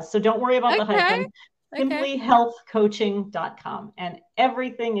URLs, so don't worry about the hyphen. Simply healthcoaching.com, and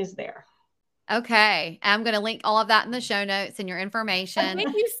everything is there. Okay. I'm going to link all of that in the show notes and your information.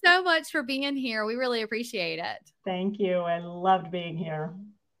 Thank you so much for being here. We really appreciate it. Thank you. I loved being here.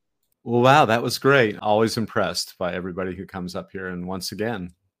 Well, wow, that was great. Always impressed by everybody who comes up here. And once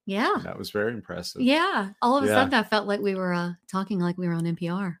again, yeah, that was very impressive. Yeah. All of a sudden, I felt like we were talking like we were on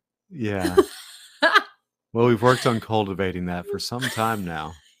NPR. Yeah. Well, we've worked on cultivating that for some time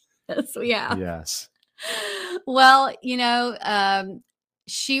now. Yes, we have. Yes. Well, Liza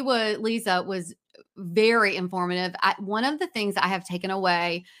was very informative. One of the things I have taken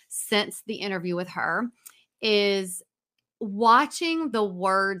away since the interview with her is watching the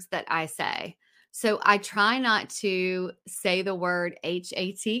words that I say. So I try not to say the word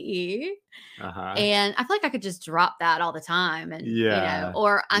HATE. And I feel like I could just drop that all the time. And,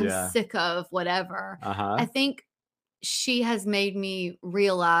 or I'm sick of whatever. I think she has made me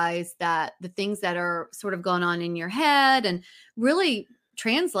realize that the things that are sort of going on in your head and really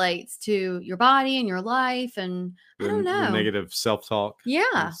translates to your body and your life. And I don't know. Negative self-talk.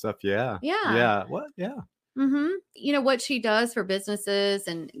 Yeah. Stuff. Yeah. Yeah. Yeah. What? Yeah. Mm-hmm. What she does for businesses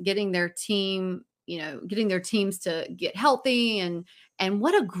and getting their team, getting their teams to get healthy and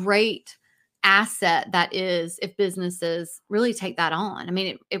what a great asset that is if businesses really take that on. I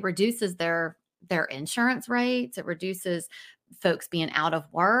mean, it reduces their insurance rates. It reduces folks being out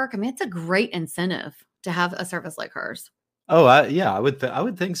of work. I mean, it's a great incentive to have a service like hers. Oh, I would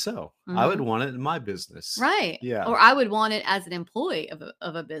think so. Mm-hmm. I would want it in my business. Right. Yeah. Or I would want it as an employee of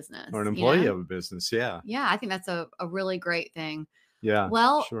a business. Or an employee of a business. Yeah. Yeah. I think that's a really great thing. Yeah.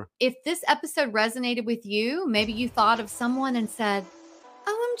 Well, sure. If this episode resonated with you, maybe you thought of someone and said,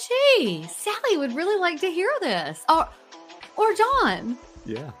 OMG, Sally would really like to hear this. Or John.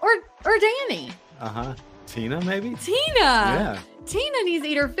 Yeah. Or Danny. Tina, maybe? Tina. Yeah. Tina needs to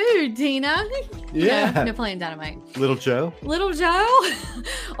eat her food, Tina. Yeah. No playing Dynamite. Little Joe.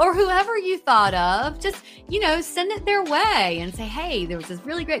 Or whoever you thought of, just, send it their way and say, hey, there was this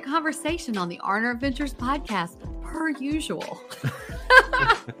really great conversation on the Arner Adventures podcast, per usual.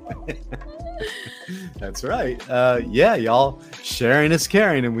 That's right. Y'all, sharing is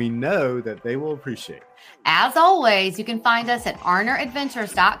caring, and we know that they will appreciate it. As always, you can find us at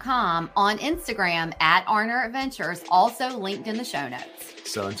ArnerAdventures.com, on Instagram at Arner Adventures, also linked in the show notes.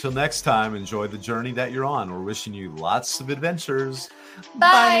 So until next time, enjoy the journey that you're on. We're wishing you lots of adventures.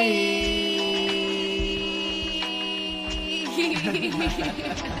 Bye.